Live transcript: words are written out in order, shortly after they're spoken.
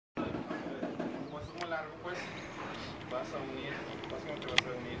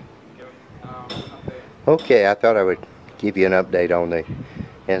Okay, I thought I would give you an update on the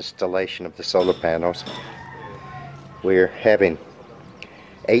installation of the solar panels. We're having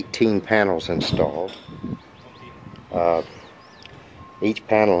 18 panels installed. Each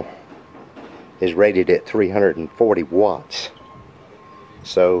panel is rated at 340 watts.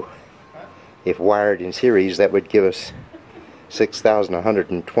 So if wired in series, that would give us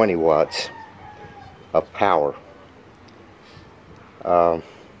 6,120 watts of power.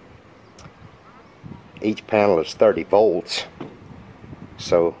 Each panel is 30 volts,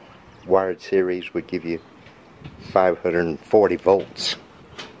 so wired series would give you 540 volts.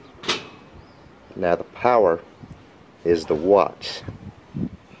 Now the power is the watts,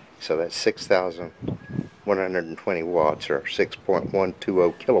 so that's 6,120 watts, or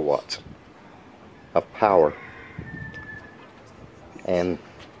 6.120 kilowatts of power. And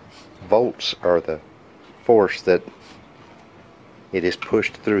volts are the force that it is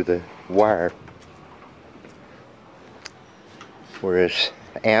pushed through the wire, whereas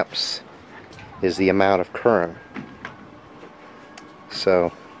amps is the amount of current.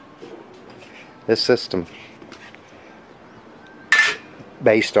 So this system,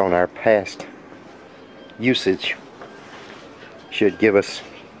 based on our past usage, should give us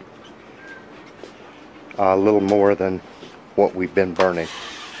a little more than what we've been burning.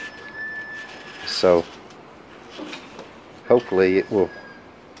 So hopefully it will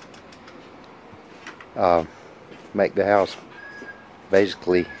make the house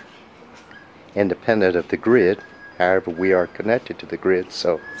basically independent of the grid. However, we are connected to the grid,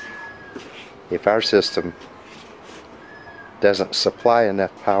 so if our system doesn't supply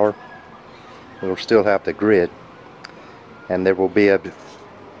enough power, we'll still have the grid, and there will be a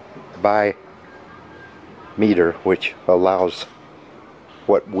buy meter which allows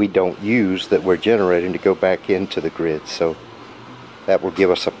what we don't use that we're generating to go back into the grid. So that will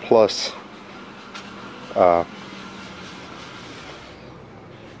give us a plus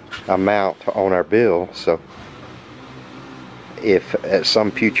amount on our bill. So if at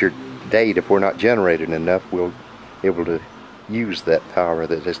some future date, if we're not generating enough, we'll be able to use that power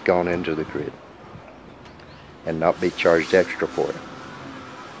that has gone into the grid and not be charged extra for it.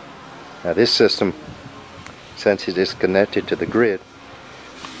 Now this system, since it is connected to the grid,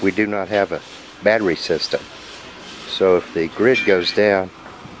 we do not have a battery system. So if the grid goes down,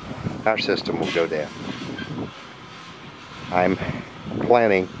 our system will go down. I'm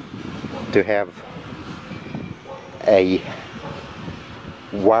planning to have a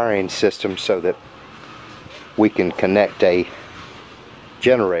wiring system so that we can connect a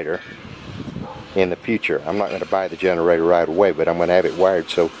generator in the future. I'm not going to buy the generator right away, but I'm going to have it wired,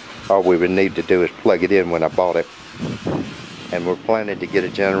 so all we would need to do is plug it in when I bought it. And we're planning to get a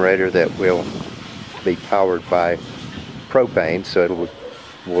generator that will be powered by propane, so it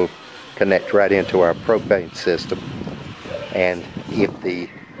will connect right into our propane system. And if the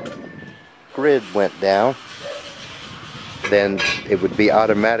grid went down, then it would be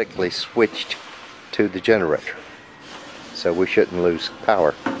automatically switched to the generator, so we shouldn't lose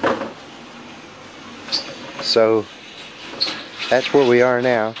power. So that's where we are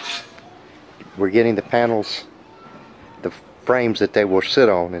now. We're getting the panels, the frames that they will sit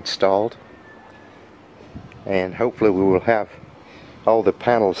on, installed, and hopefully we will have all the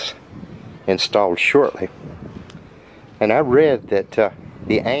panels installed shortly. And I read that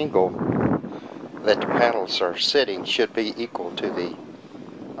the angle that the panels are sitting should be equal to the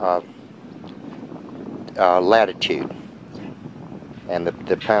latitude, and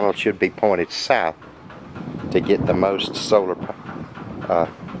the panel should be pointed south to get the most solar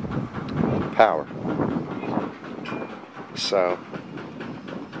power. So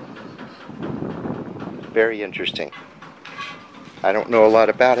very interesting. I don't know a lot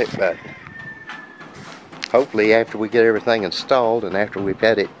about it, but hopefully after we get everything installed and after we've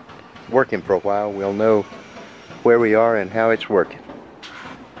had it working for a while, we'll know where we are and how it's working.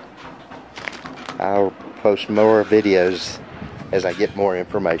 I'll post more videos as I get more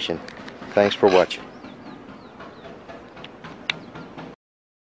information. Thanks for watching.